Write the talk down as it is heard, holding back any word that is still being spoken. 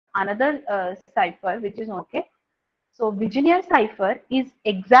another cipher which is okay. So Vigenere cipher is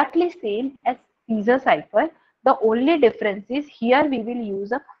exactly same as Caesar cipher. The only difference is here we will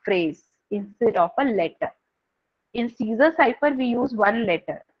use a phrase instead of a letter. In Caesar cipher we use one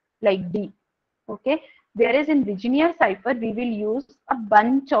letter like D. Okay. Whereas in Vigenere cipher we will use a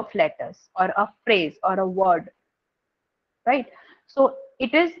bunch of letters or a phrase or a word, right? So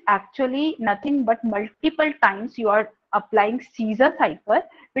it is actually nothing but multiple times you are applying Caesar cipher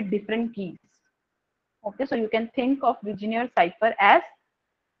with different keys. Okay, so you can think of Vigenere cipher as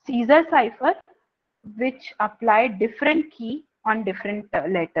Caesar cipher which apply different key on different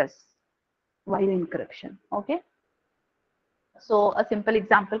letters while encryption. Okay, so a simple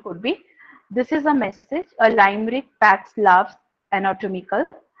example could be, this is a message, a limerick Pax loves anatomical.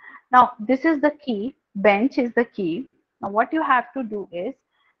 Now this is the key, bench is the key. Now what you have to do is,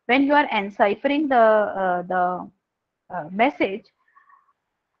 when you are enciphering the message,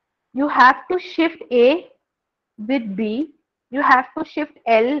 you have to shift A with B, you have to shift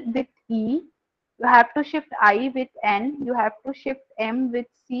L with E, you have to shift I with N, you have to shift M with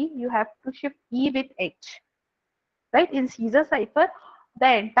C, you have to shift E with H. Right? In Caesar cipher,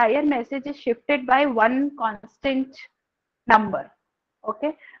 the entire message is shifted by one constant number.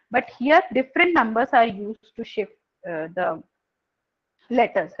 Okay, but here different numbers are used to shift the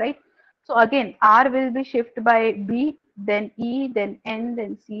letters, right? So again, R will be shifted by B, then E, then N,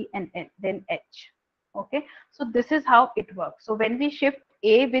 then C, and N, then H. Okay, so this is how it works. So when we shift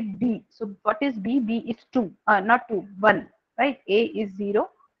A with B, so what is B? B is 2, not 2, 1, right? A is 0,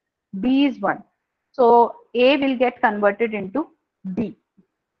 B is 1. So A will get converted into D.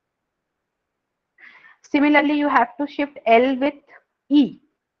 Similarly, you have to shift L with E.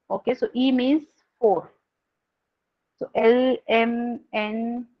 Okay, so E means 4. So L, M,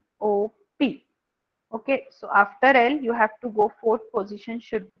 N, O, P. Okay, so after L, you have to go fourth position,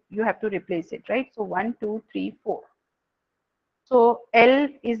 you have to replace it, right? So 1, 2, 3, 4. So L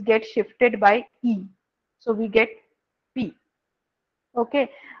is get shifted by E. So we get P.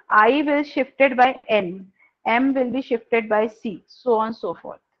 Okay, I will shifted by N. M will be shifted by C, so on and so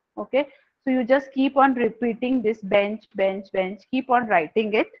forth. Okay, so you just keep on repeating this bench, bench, bench, keep on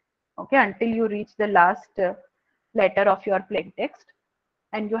writing it, okay, until you reach the last letter of your plain text,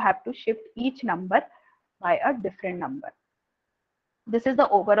 and you have to shift each number by a different number. This is the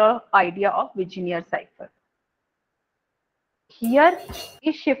overall idea of Vigenere cipher. Here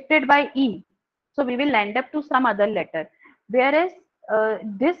is shifted by E, so we will end up to some other letter. Whereas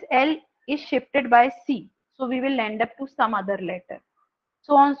this L is shifted by C, so we will end up to some other letter.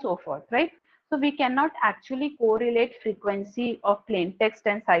 So on and so forth, right? So we cannot actually correlate frequency of plain text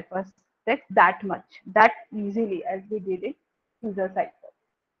and cipher text that much, that easily as we did in user cipher,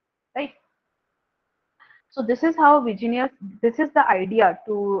 right? So this is how Vigenere, this is the idea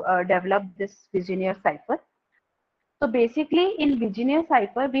to develop this Vigenere cipher. So basically in Vigenere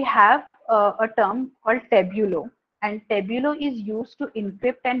cipher, we have a term called tabulo, and tabulo is used to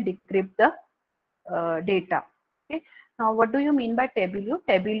encrypt and decrypt the data. Okay. Now, what do you mean by tabulo?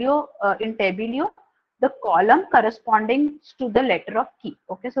 Tabulo, in tabulo, the column corresponding to the letter of key.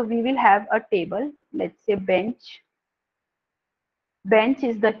 Okay, so we will have a table. Let's say bench. Bench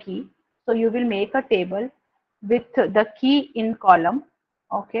is the key. So you will make a table with the key in column.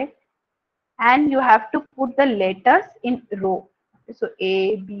 Okay, and you have to put the letters in row. So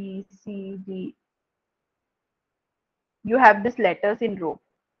A, B, C, D. You have these letters in row.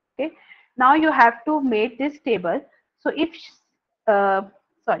 Okay, now you have to make this table. So if uh,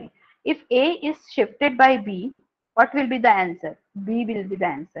 sorry, if A is shifted by B, what will be the answer? B will be the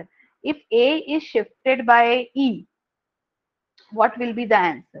answer. If A is shifted by E, what will be the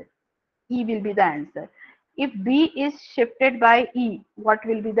answer? E will be the answer. If B is shifted by E, what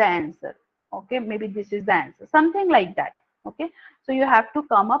will be the answer? Okay, maybe this is the answer, something like that. Okay, so you have to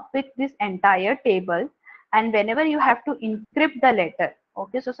come up with this entire table, and whenever you have to encrypt the letter,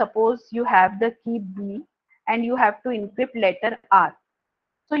 okay, so suppose you have the key B and you have to encrypt letter R.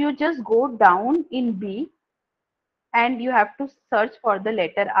 So you just go down in B and you have to search for the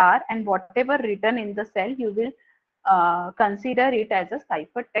letter R, and whatever written in the cell, you will consider it as a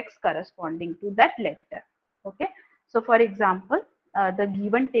cipher text corresponding to that letter. Okay. So for example, the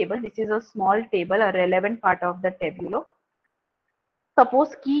given table, this is a small table, a relevant part of the tabulo.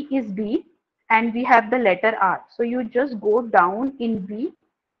 Suppose key is B and we have the letter R. So you just go down in B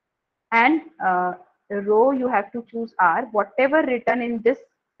and row you have to choose R. Whatever written in this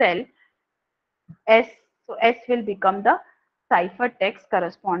cell, S, so S will become the cipher text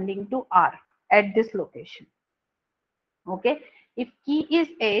corresponding to R at this location. Okay, if key is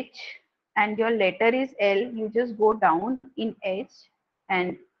H and your letter is L, you just go down in H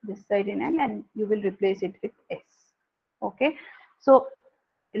and this side in N, and you will replace it with S. Okay, so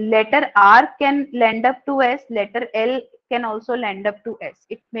letter R can lend up to S, letter L can also lend up to S.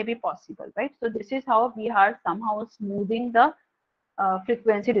 It may be possible, right? So this is how we are somehow smoothing the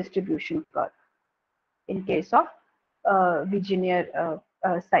frequency distribution curve in case of Vigenere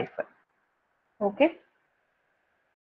cipher. Okay.